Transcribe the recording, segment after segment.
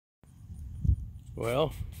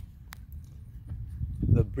Well,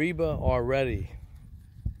 the Breba are ready.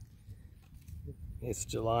 It's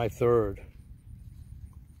July 3rd.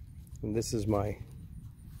 And this is my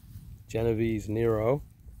Genovese Nero,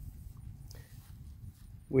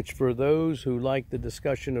 which, for those who like the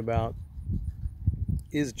discussion about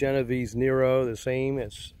is Genovese Nero the same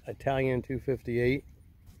as Italian 258,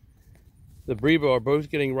 the Breba are both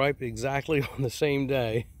getting ripe exactly on the same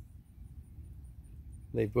day.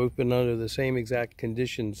 They've both been under the same exact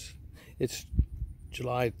conditions. It's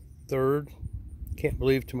July 3rd. Can't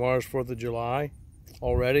believe tomorrow's 4th of July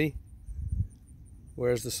already.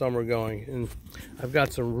 Where's the summer going? And I've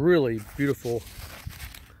got some really beautiful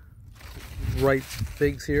ripe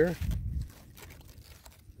figs here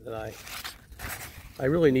that I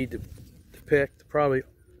really need to pick. Probably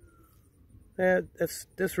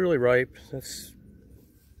that's really ripe. That's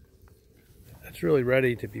really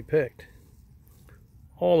ready to be picked.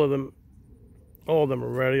 All of them are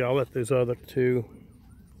ready. I'll let those other two,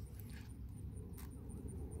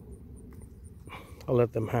 I'll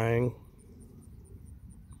let them hang.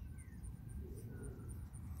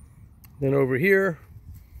 Then over here,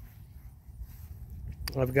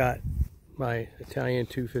 I've got my Italian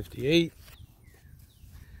 258,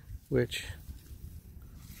 which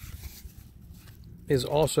is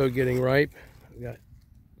also getting ripe. I've got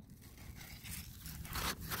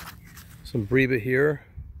some Breba here,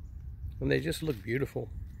 and they just look beautiful.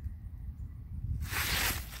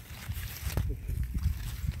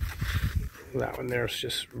 That one there's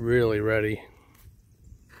just really ready.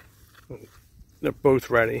 They're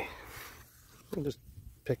both ready. I'll just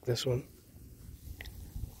pick this one.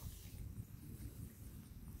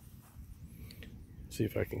 See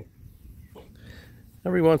if I can.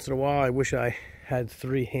 Every once in a while I wish I had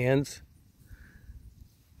 3 hands,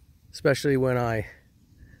 especially when I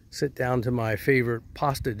sit down to my favorite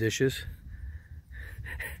pasta dishes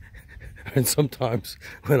and sometimes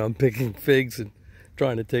when I'm picking figs and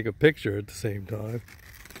trying to take a picture at the same time.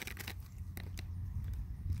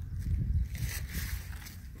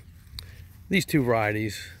 These two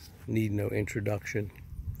varieties need no introduction.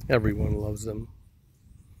 Everyone loves them.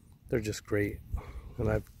 They're just great. And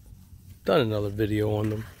I've done another video on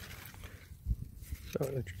them.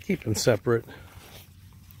 So keep them separate.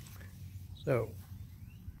 So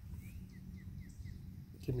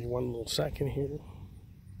give me one little second here.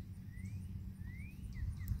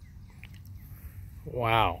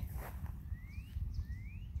 Wow.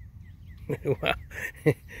 Wow.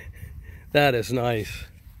 That is nice.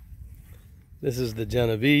 This is the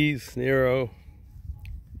Genovese Nero.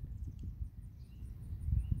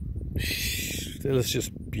 That is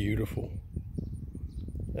just beautiful.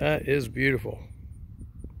 That is beautiful.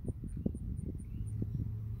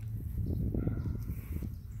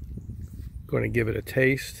 Going to give it a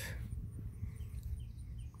taste.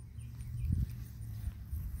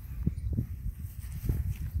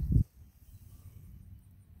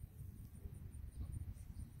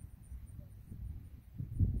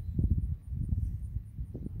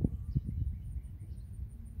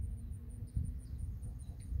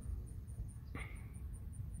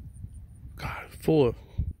 God, full of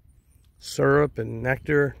syrup and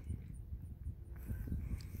nectar.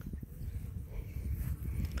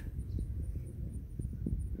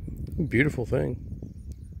 Beautiful thing.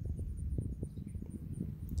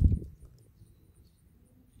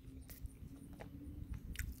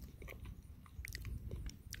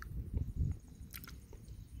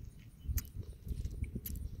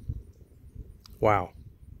 Wow.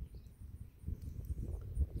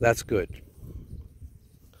 That's good.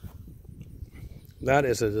 That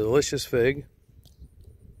is a delicious fig.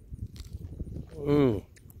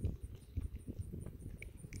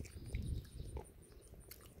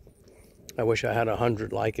 I wish I had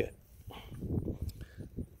 100 like it.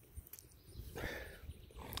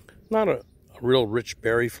 Not a real rich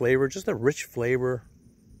berry flavor, just a rich flavor.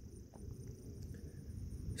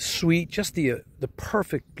 Sweet, just the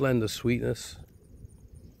perfect blend of sweetness.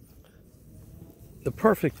 The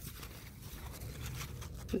perfect,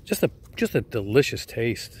 just a delicious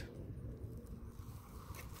taste.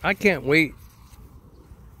 I can't wait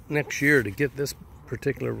next year to get this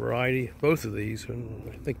particular variety, both of these, and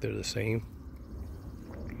I think they're the same.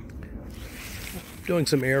 Doing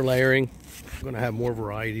some air layering. I'm going to have more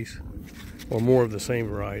varieties, or more of the same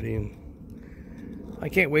variety, and I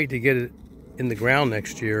can't wait to get it in the ground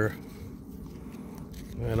next year.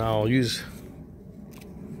 And I'll use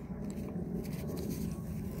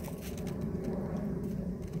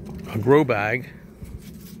a grow bag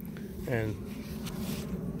and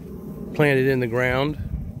plant it in the ground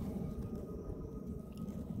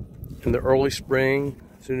in the early spring,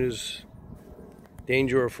 as soon as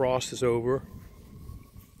danger of frost is over.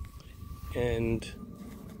 And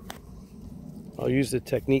I'll use the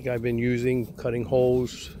technique I've been using, cutting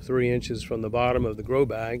holes 3 inches from the bottom of the grow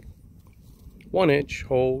bag. 1 inch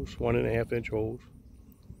holes, 1.5 inch holes.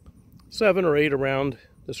 7 or 8 around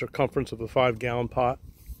the circumference of a 5-gallon pot.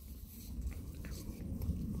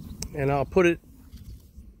 And I'll put it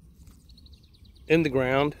in the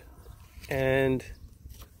ground, and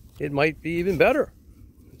it might be even better.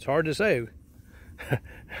 It's hard to say.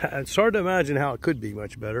 It's hard to imagine how it could be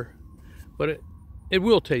much better, but it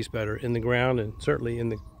will taste better in the ground and certainly in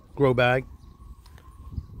the grow bag,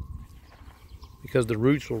 because the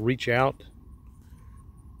roots will reach out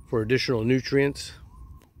for additional nutrients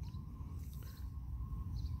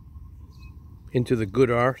into the good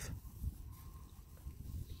earth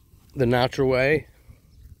the natural way,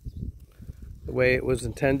 the way it was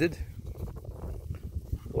intended,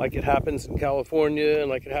 like it happens in California and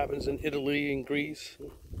like it happens in Italy and Greece.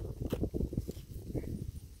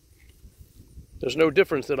 There's no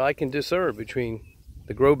difference that I can discern between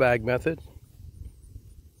the grow bag method,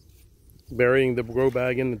 burying the grow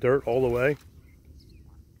bag in the dirt all the way,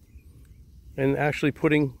 and actually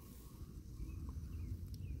putting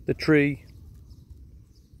the tree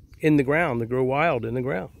in the ground, to grow wild in the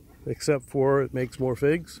ground, except for it makes more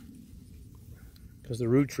figs because the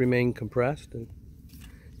roots remain compressed, and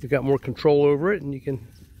you've got more control over it, and you can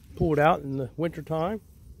pull it out in the winter time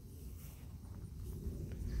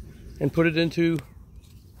and put it into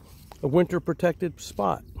a winter protected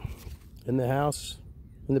spot in the house,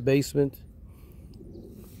 in the basement,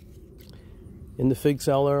 in the fig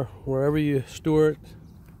cellar, wherever you store it,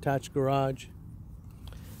 attached garage.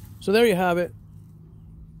 So there you have it.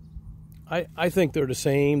 I think they're the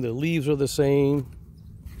same. The leaves are the same.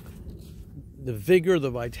 The vigor, the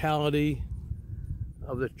vitality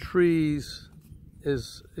of the trees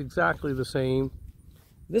is exactly the same.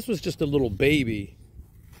 This was just a little baby.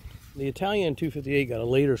 The Italian 258 got a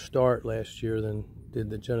later start last year than did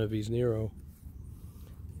the Genovese Nero.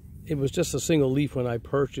 It was just a single leaf when I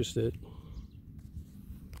purchased it,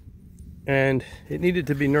 and it needed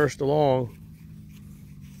to be nursed along.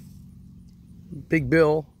 Big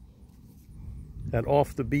Bill at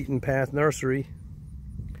Off the Beaten Path Nursery,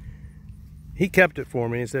 he kept it for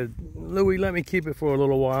me. He said, "Louis, let me keep it for a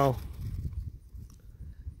little while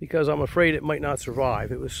because I'm afraid it might not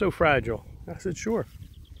survive. It was so fragile." I said, "Sure."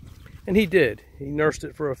 And he did. He nursed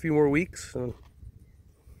it for a few more weeks, and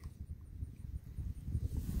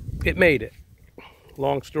it made it.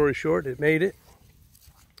 Long story short, it made it.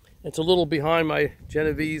 It's a little behind my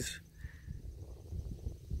Genovese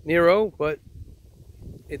Nero, but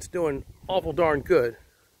it's doing awful darn good.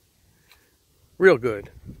 Real good.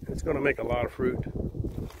 It's going to make a lot of fruit.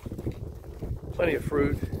 Plenty of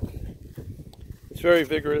fruit. It's very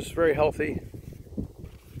vigorous, very healthy.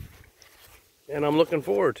 And I'm looking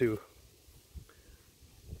forward to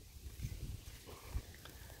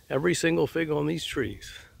every single fig on these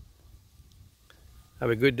trees. Have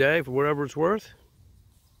a good day for whatever it's worth.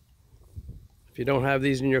 If you don't have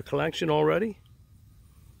these in your collection already,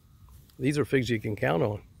 these are figs you can count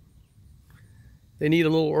on. They need a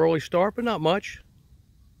little early start, but not much.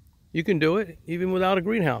 You can do it even without a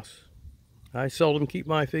greenhouse. I seldom keep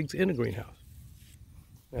my figs in a greenhouse,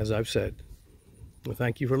 as I've said. Well,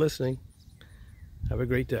 thank you for listening. Have a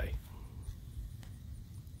great day.